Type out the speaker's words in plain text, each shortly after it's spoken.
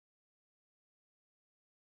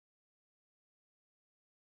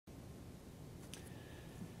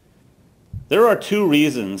There are two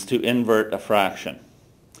reasons to invert a fraction.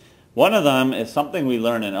 One of them is something we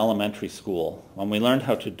learn in elementary school when we learned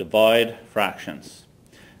how to divide fractions.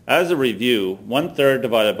 As a review, 1/3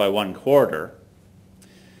 divided by 1/4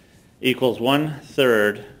 equals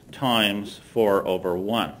 1/3 times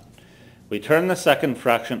 4/1. We turn the second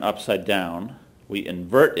fraction upside down, we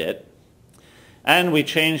invert it, and we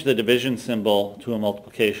change the division symbol to a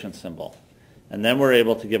multiplication symbol. And then we're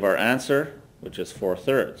able to give our answer, which is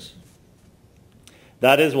 4/3.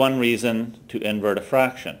 That is one reason to invert a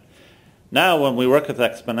fraction. Now when we work with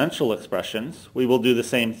exponential expressions, we will do the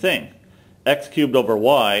same thing. X cubed over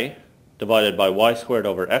y divided by y squared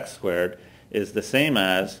over x squared is the same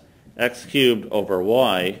as x cubed over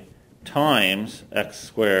y times x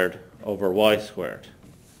squared over y squared,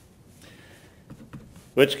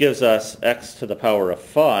 which gives us x to the power of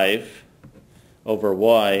 5 over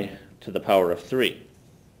y to the power of 3.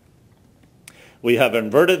 We have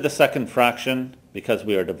inverted the second fraction because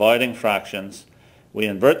we are dividing fractions. We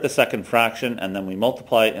invert the second fraction and then we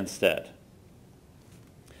multiply instead.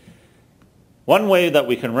 One way that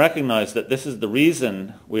we can recognize that this is the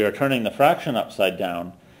reason we are turning the fraction upside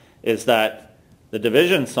down is that the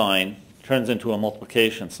division sign turns into a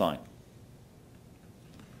multiplication sign.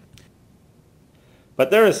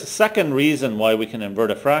 But there is a second reason why we can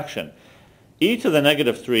invert a fraction. E to the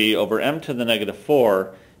negative 3 over m to the negative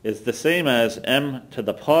 4 is the same as m to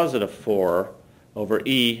the positive 4 over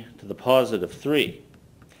e to the positive 3.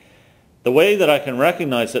 The way that I can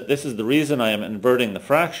recognize that this is the reason I am inverting the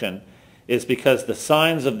fraction is because the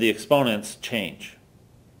signs of the exponents change.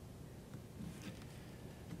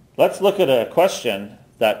 Let's look at a question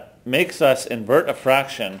that makes us invert a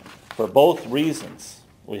fraction for both reasons.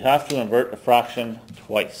 We have to invert a fraction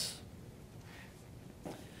twice.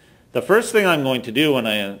 The first thing I'm going to do when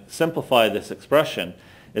I simplify this expression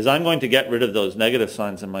is I'm going to get rid of those negative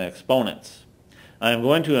signs in my exponents. I am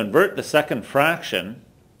going to invert the second fraction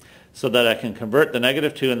so that I can convert the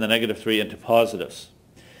negative 2 and the negative 3 into positives.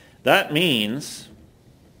 That means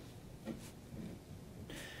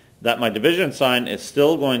that my division sign is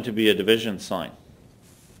still going to be a division sign.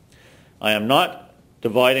 I am not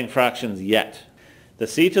dividing fractions yet. The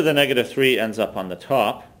c to the negative 3 ends up on the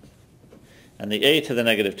top, and the a to the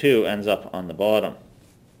negative 2 ends up on the bottom.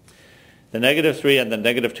 The negative 3 and the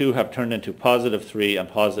negative 2 have turned into positive 3 and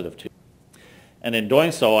positive 2. And in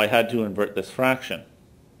doing so, I had to invert this fraction.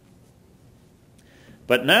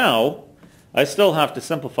 But now, I still have to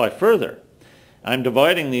simplify further. I'm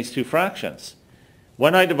dividing these two fractions.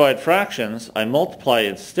 When I divide fractions, I multiply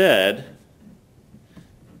instead,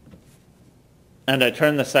 and I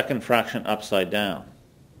turn the second fraction upside down.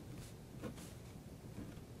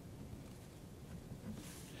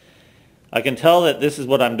 I can tell that this is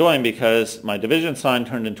what I'm doing because my division sign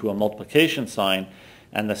turned into a multiplication sign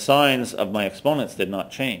and the signs of my exponents did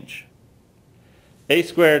not change. A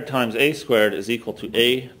squared times a squared is equal to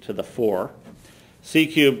a to the 4. C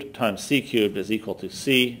cubed times c cubed is equal to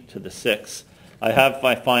c to the 6. I have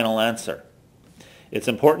my final answer. It's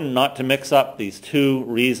important not to mix up these two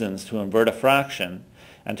reasons to invert a fraction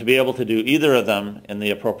and to be able to do either of them in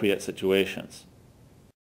the appropriate situations.